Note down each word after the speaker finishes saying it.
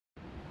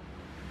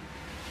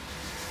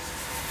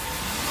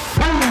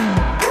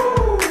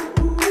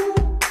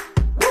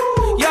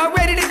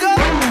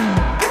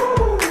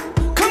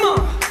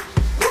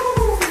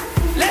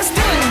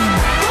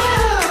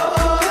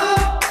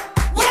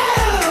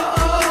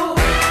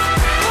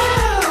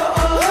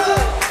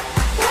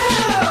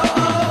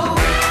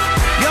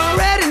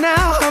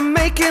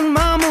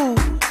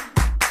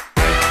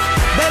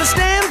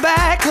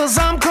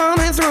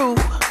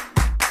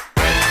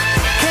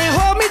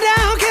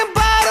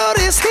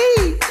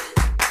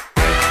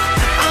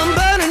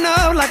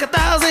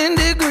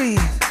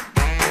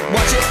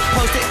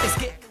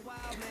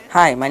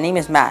Hi, my name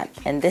is Matt,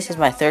 and this is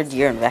my third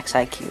year in VEX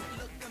IQ.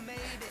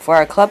 For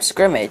our club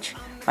scrimmage,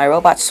 my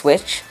robot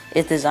Switch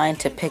is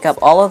designed to pick up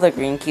all of the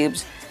green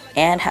cubes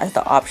and has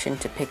the option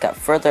to pick up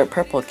further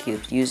purple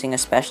cubes using a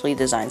specially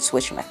designed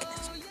switch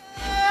mechanism.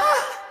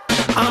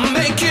 I'm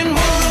making moves.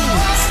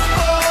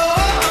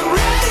 I'm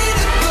ready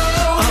to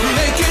go. I'm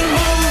making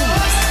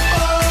moves.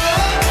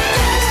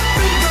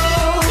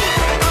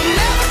 I'm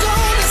never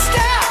gonna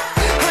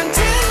stop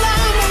until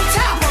I'm on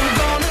top. I'm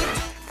gonna.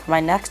 For my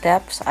next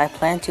steps, I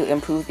plan to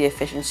improve the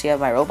efficiency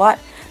of my robot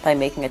by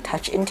making a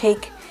touch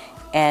intake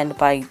and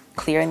by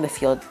clearing the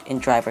field in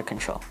driver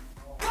control.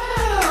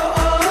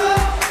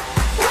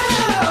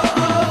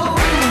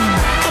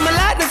 I'm a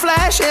lightning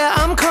flash, yeah,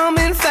 I'm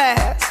coming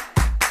fast.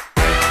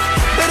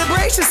 Better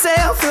brace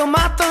yourself, feel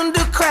my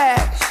thunder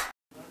crash.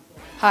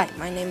 Hi,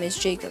 my name is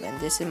Jacob, and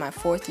this is my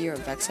 4th year of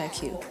VEX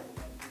IQ.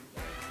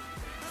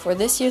 For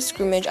this year's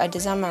scrimmage, I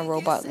designed my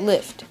robot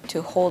Lift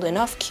to hold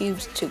enough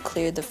cubes to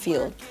clear the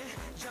field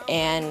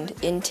and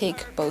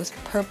intake both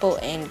purple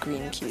and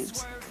green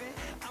cubes.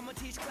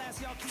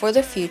 For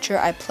the future,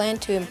 I plan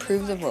to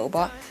improve the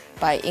robot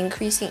by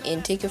increasing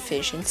intake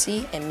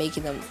efficiency and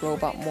making the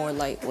robot more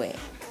lightweight.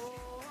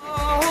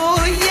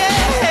 Oh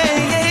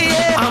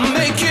yeah. I'm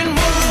making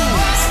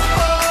moves.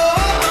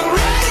 I'm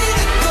ready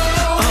to go.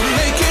 I'm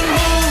making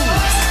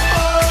moves.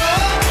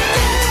 Get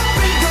up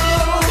and go.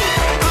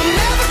 I'm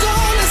never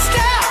gonna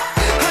stop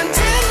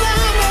until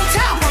I'm on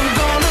top. I'm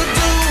gonna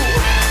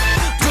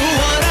do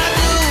what I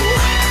do.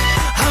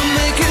 I'm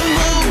making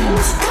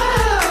moves.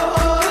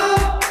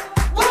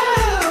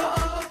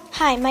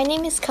 Hi, my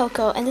name is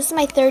Coco, and this is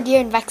my 3rd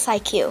year in VEX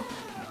IQ.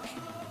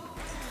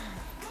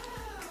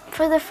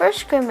 For the first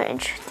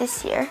scrimmage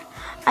this year,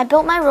 I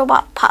built my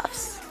robot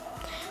Puffs.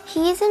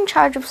 He's in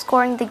charge of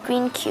scoring the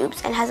green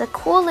cubes and has a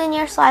cool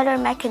linear slider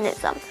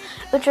mechanism,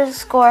 which will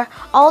score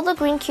all the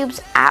green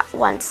cubes at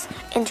once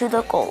into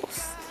the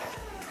goals.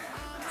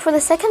 For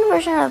the second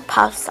version of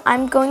Puffs,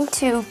 I'm going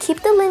to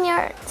keep the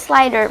linear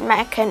slider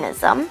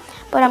mechanism,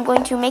 but I'm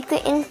going to make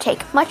the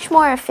intake much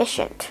more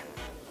efficient.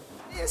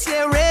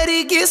 Get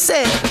ready, get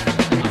set.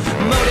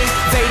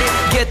 Motivated,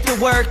 get to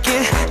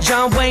working.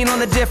 John Wayne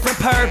on a different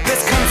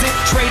purpose.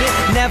 Concentrated,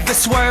 never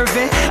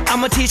swerving.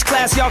 I'ma teach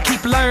class, y'all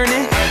keep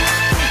learning.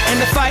 And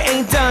the fight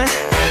ain't done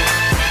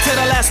till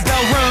the last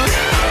bell run.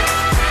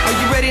 Are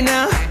you ready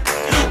now?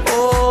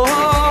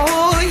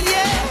 Oh,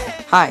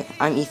 yeah. Hi,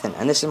 I'm Ethan,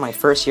 and this is my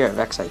first year at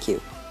VEX IQ.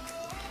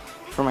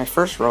 For my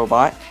first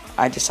robot,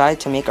 I decided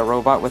to make a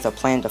robot with a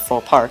plan to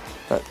full park,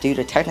 but due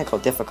to technical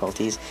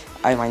difficulties,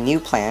 my new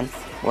plan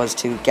was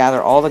to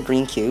gather all the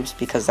green cubes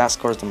because that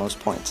scores the most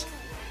points.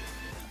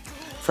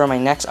 For my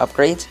next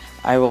upgrades,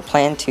 I will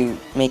plan to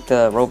make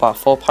the robot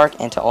full park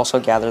and to also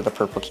gather the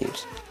purple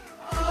cubes.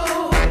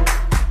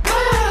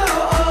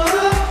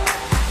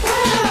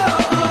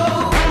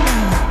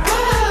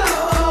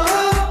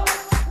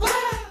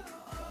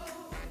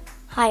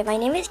 Hi, my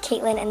name is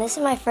Kaitlyn, and this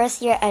is my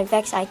first year at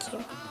VEX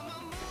IQ.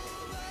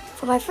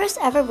 For my first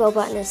ever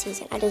robot in the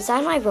season, I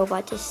designed my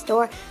robot to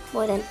store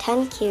more than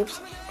 10 cubes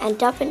and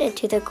dump it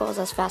into the goals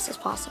as fast as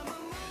possible.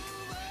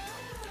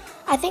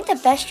 I think the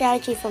best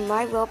strategy for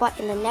my robot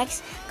in the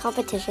next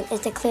competition is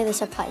to clear the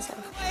supply zone.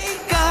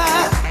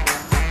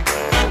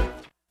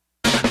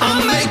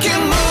 I'm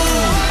making moves.